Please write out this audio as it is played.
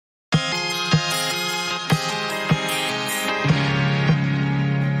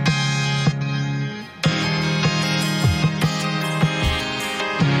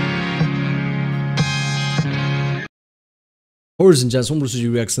Ladies and gentlemen,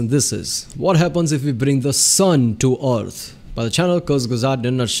 reaction. This is what happens if we bring the sun to Earth by the channel Kurzgesagt in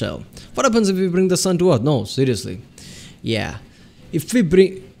a nutshell. What happens if we bring the sun to Earth? No, seriously. Yeah. If we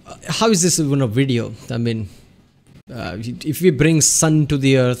bring... how is this even a video? I mean, if we bring sun to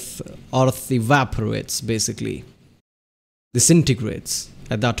the Earth, Earth evaporates basically. Disintegrates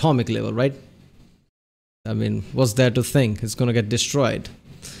at the atomic level, right? I mean, what's there to think? It's gonna get destroyed.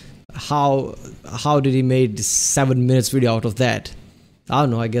 How did he made 7 minutes video out of that? I don't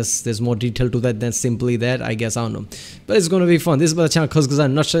know. I guess there's more detail to that than simply that. I guess I don't know, but it's gonna be fun. This is by the channel Kurzgesagt.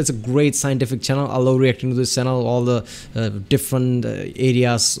 I'm not sure. It's a great scientific channel. I love reacting to this channel. All the different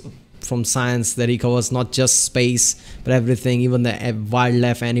areas from science that he covers, not just space but everything, even the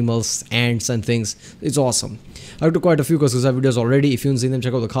wildlife, animals, ants and things. It's awesome. I've done quite a few Kurzgesagt videos already. If you haven't seen them,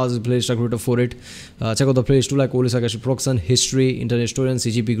 check out the cars playlist, check out for it. Check out the playlist too, like Kurzgesagt production, history, internet historian,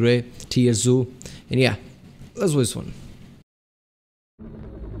 CGP Grey, TS Zoo, and yeah, let's do this one.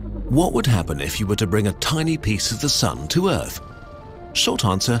 What would happen if you were to bring a tiny piece of the sun to Earth? Short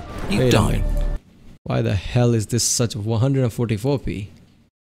answer, you die. Why the hell is this such 144p?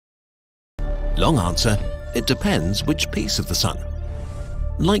 Long answer, it depends which piece of the sun.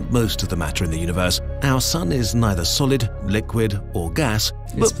 Like most of the matter in the universe, our sun is neither solid, liquid or gas,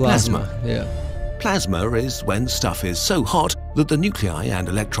 but plasma. Yeah. Plasma is when stuff is so hot that the nuclei and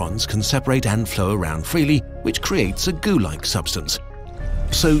electrons can separate and flow around freely, which creates a goo-like substance.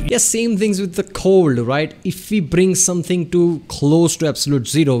 So yeah, same things with the cold, right? If we bring something too close to absolute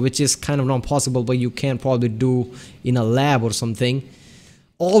zero, which is kind of not possible, but you can probably do in a lab or something,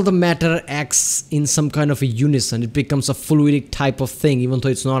 all the matter acts in some kind of a unison. It becomes a fluidic type of thing, even though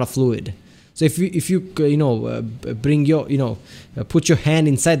it's not a fluid. So if you bring your put your hand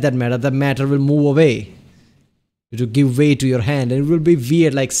inside that matter will move away. It will give way to your hand, and it will be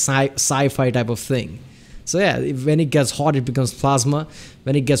weird, like sci-fi type of thing. So yeah, when it gets hot, it becomes plasma.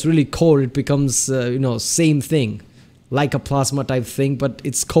 When it gets really cold, it becomes same thing, like a plasma type thing, but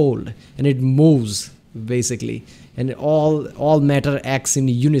it's cold and it moves basically, and all matter acts in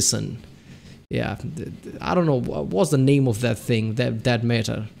unison. Yeah, I don't know what's the name of that thing, that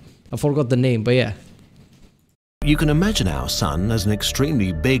matter. I forgot the name, but yeah. You can imagine our sun as an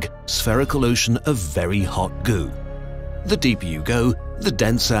extremely big spherical ocean of very hot goo. The deeper you go, the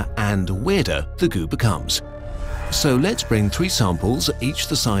denser and weirder the goo becomes. So let's bring 3 samples, each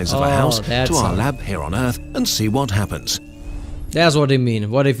the size of a house, to our lab here on Earth and see what happens. That's what I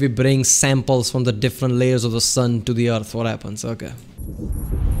mean. What if we bring samples from the different layers of the sun to the Earth? What happens? Okay.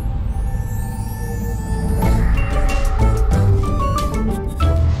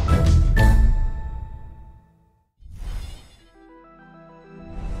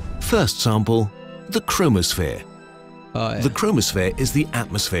 First sample, the chromosphere. Oh, yeah. The chromosphere is the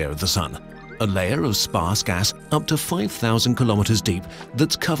atmosphere of the sun, a layer of sparse gas up to 5,000 kilometers deep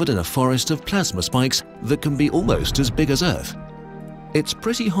that's covered in a forest of plasma spikes that can be almost as big as Earth. It's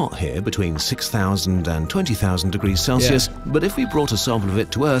pretty hot here, between 6,000 and 20,000 degrees Celsius, but if we brought a sample of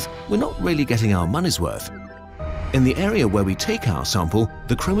it to Earth, we're not really getting our money's worth. In the area where we take our sample,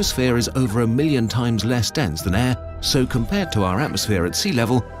 the chromosphere is over 1 million times less dense than air, so compared to our atmosphere at sea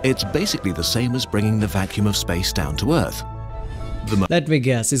level, it's basically the same as bringing the vacuum of space down to Earth. Let me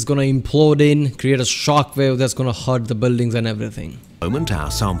guess, it's gonna implode in, create a shock wave that's gonna hurt the buildings and everything. The moment our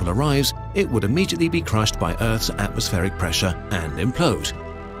sample arrives, it would immediately be crushed by Earth's atmospheric pressure and implode.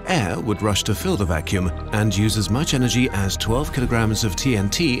 Air would rush to fill the vacuum and use as much energy as 12 kilograms of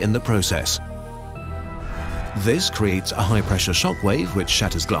TNT in the process. This creates a high-pressure shock wave which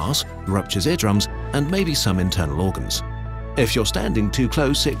shatters glass, ruptures eardrums, and maybe some internal organs. If you're standing too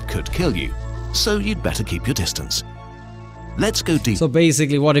close, it could kill you, so you'd better keep your distance. Let's go deep. So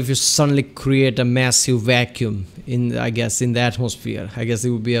basically, what if you suddenly create a massive vacuum in the atmosphere? I guess it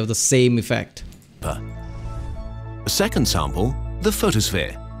would have the same effect. Second sample, the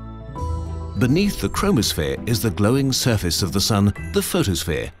photosphere. Beneath the chromosphere is the glowing surface of the sun, the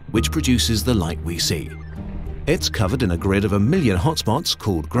photosphere, which produces the light we see. It's covered in a grid of 1 million hotspots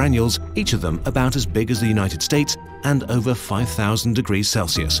called granules, each of them about as big as the United States and over 5,000 degrees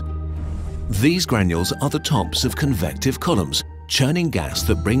Celsius. These granules are the tops of convective columns, churning gas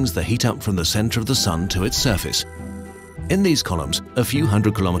that brings the heat up from the center of the sun to its surface. In these columns, a few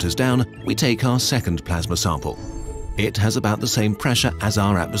hundred kilometers down, we take our second plasma sample. It has about the same pressure as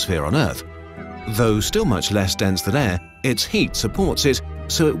our atmosphere on Earth. Though still much less dense than air, its heat supports it,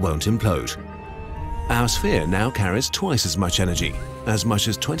 so it won't implode. Our sphere now carries twice as much energy as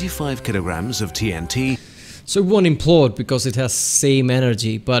 25 kilograms of TNT. So it won't implode because it has same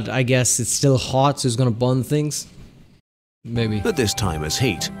energy, but I guess it's still hot, so it's gonna burn things. Maybe. But this time as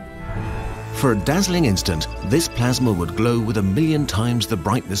heat. For a dazzling instant, this plasma would glow with 1,000,000 times the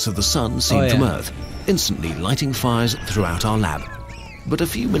brightness of the sun seen from Earth, instantly lighting fires throughout our lab. But a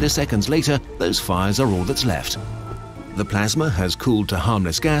few milliseconds later, those fires are all that's left. The plasma has cooled to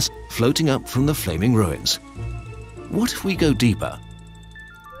harmless gas floating up from the flaming ruins. What if we go deeper?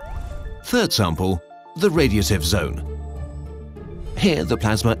 Third sample, the radiative zone. Here, the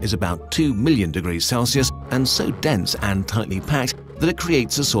plasma is about 2 million degrees Celsius and so dense and tightly packed that it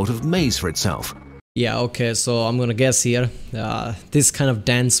creates a sort of maze for itself. Yeah, okay, so I'm gonna guess here, this kind of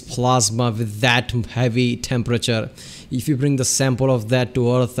dense plasma with that heavy temperature, if you bring the sample of that to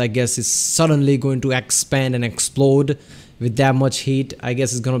Earth, I guess it's suddenly going to expand and explode with that much heat. I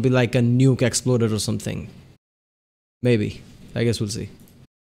guess it's gonna be like a nuke exploded or something. Maybe. I guess we'll see.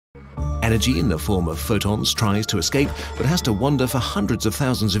 Energy in the form of photons tries to escape, but has to wander for hundreds of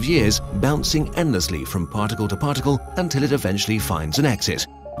thousands of years, bouncing endlessly from particle to particle until it eventually finds an exit.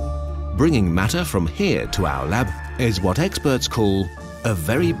 Bringing matter from here to our lab is what experts call a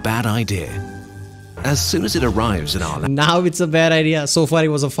very bad idea. As soon as it arrives in our lab, now it's a bad idea. So far it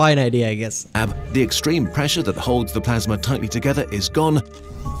was a fine idea, I guess. The extreme pressure that holds the plasma tightly together is gone,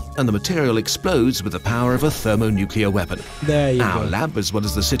 and the material explodes with the power of a thermonuclear weapon. There you Our go. lab, as well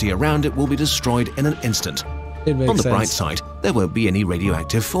as the city around it, will be destroyed in an instant. It makes On the sense. bright side, there won't be any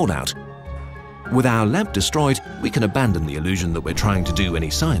radioactive fallout. With our lab destroyed, we can abandon the illusion that we're trying to do any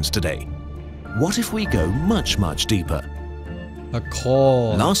science today. What if we go much, much deeper? A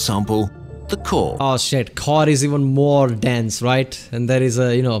core. Last sample, the core. Oh shit, core is even more dense, right? And there is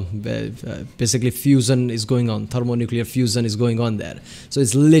a, basically fusion is going on, thermonuclear fusion is going on there. So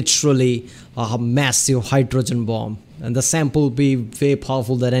it's literally a massive hydrogen bomb. And the sample will be way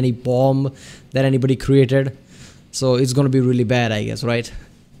powerful than any bomb that anybody created. So it's gonna be really bad, I guess, right?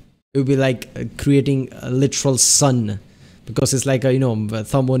 It would be like creating a literal sun. Because it's like a a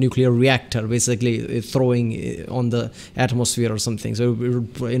thermonuclear reactor, basically throwing on the atmosphere or something. So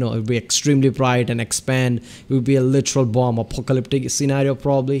it would be extremely bright and expand. It would be a literal bomb, apocalyptic scenario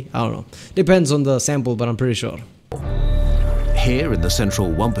probably. I don't know. Depends on the sample, but I'm pretty sure. Here in the central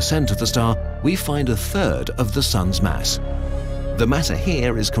 1% of the star, we find a third of the sun's mass. The matter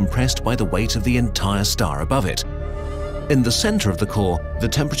here is compressed by the weight of the entire star above it. In the center of the core, the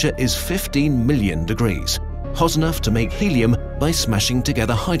temperature is 15 million degrees. Hot enough to make helium by smashing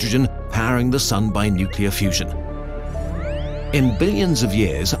together hydrogen powering the sun by nuclear fusion. In billions of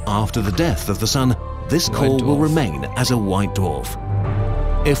years after the death of the sun, this core will remain as a white dwarf.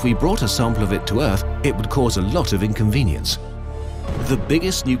 If we brought a sample of it to Earth, it would cause a lot of inconvenience. The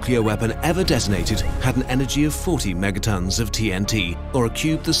biggest nuclear weapon ever detonated had an energy of 40 megatons of TNT, or a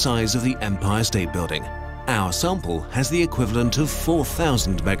cube the size of the Empire State Building. Our sample has the equivalent of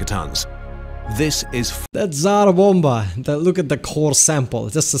 4,000 megatons. This is That Tsar Bomba, look at the core sample.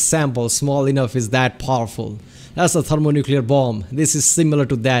 Just a sample small enough is that powerful. That's a thermonuclear bomb. This is similar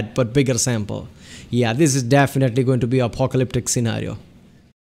to that, but bigger sample. Yeah, this is definitely going to be an apocalyptic scenario.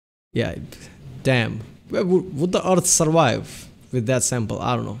 Yeah, damn. Would the Earth survive with that sample?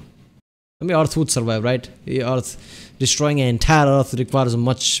 I don't know. I mean, Earth would survive, right? Earth destroying an entire Earth requires a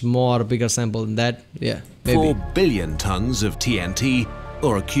much more bigger sample than that. Yeah, maybe. 4 billion tons of TNT,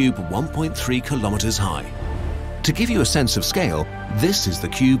 or a cube 1.3 kilometers high. To give you a sense of scale, this is the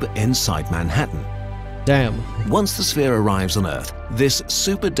cube inside Manhattan. Damn. Once the sphere arrives on Earth, this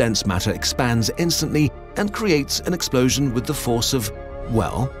super dense matter expands instantly and creates an explosion with the force of,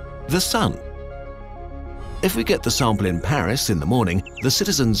 well, the sun. If we get the sample in Paris in the morning, the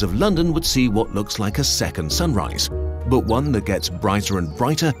citizens of London would see what looks like a second sunrise, but one that gets brighter and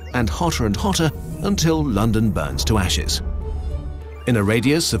brighter and hotter until London burns to ashes. In a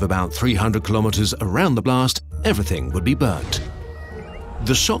radius of about 300 kilometers around the blast, everything would be burnt.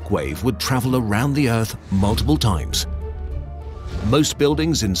 The shockwave would travel around the Earth multiple times. Most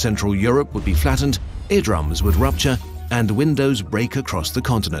buildings in Central Europe would be flattened, eardrums would rupture, and windows break across the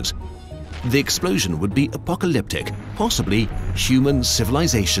continent. The explosion would be apocalyptic, possibly human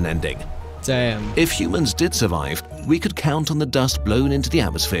civilization ending. Damn. If humans did survive, we could count on the dust blown into the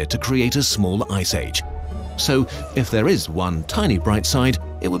atmosphere to create a small ice age. So, if there is one tiny bright side,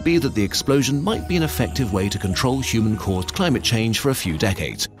 it would be that the explosion might be an effective way to control human-caused climate change for a few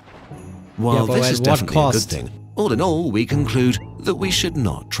decades. While but this at is what definitely a good cost? thing, all in all, we conclude that we should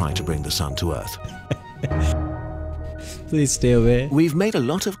not try to bring the sun to Earth. Please stay away. We've made a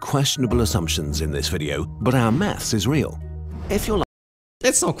lot of questionable assumptions in this video, but our maths is real. If you're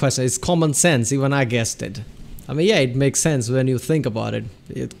It's no question, it's common sense, even I guessed it. I mean, yeah, it makes sense when you think about it.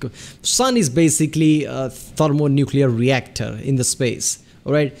 Sun is basically a thermonuclear reactor in the space,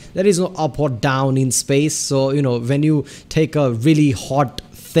 alright? There is no up or down in space, so, when you take a really hot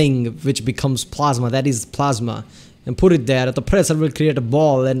thing which becomes plasma, that is plasma, and put it there, the pressure will create a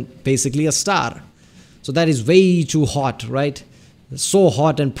ball and basically a star. So that is way too hot, right? So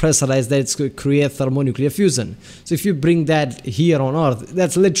hot and pressurized that it's going to create thermonuclear fusion. So if you bring that here on Earth,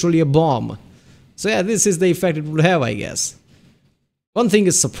 that's literally a bomb. So yeah, this is the effect it would have, I guess. One thing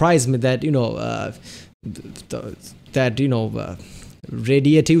is surprised me that, you know,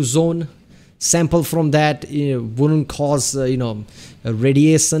 radiative zone sample from that wouldn't cause, you know, a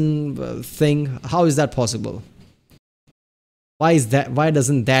radiation thing. How is that possible? Why is that? Why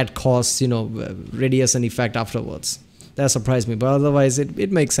doesn't that cause, you know, radiation effect afterwards? That surprised me, but otherwise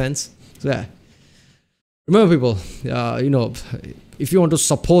it makes sense. So yeah. Remember, people, you know, if you want to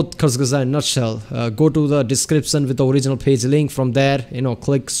support Kurzgesagt in a nutshell, go to the description with the original page link. From there, you know,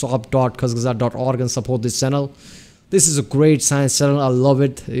 click shop.kurzgesagt.org and support this channel. This is a great science channel. I love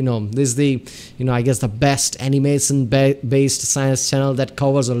it. You know, this is the, you know, I guess the best animation based science channel that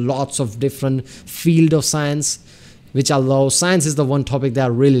covers lots of different field of science, which I love. Science is the one topic that I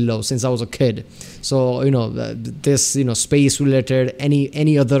really love since I was a kid. So, you know, this, you know, space related,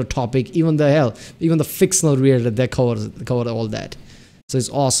 any other topic, even the fictional related, they cover all that. So it's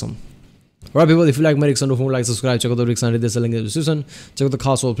awesome. Alright, people, if you like my reaction, don't forget to like, subscribe, check out the reaction, there's a link in the description, check out the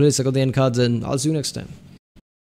cast playlist, check out the end cards, and I'll see you next time.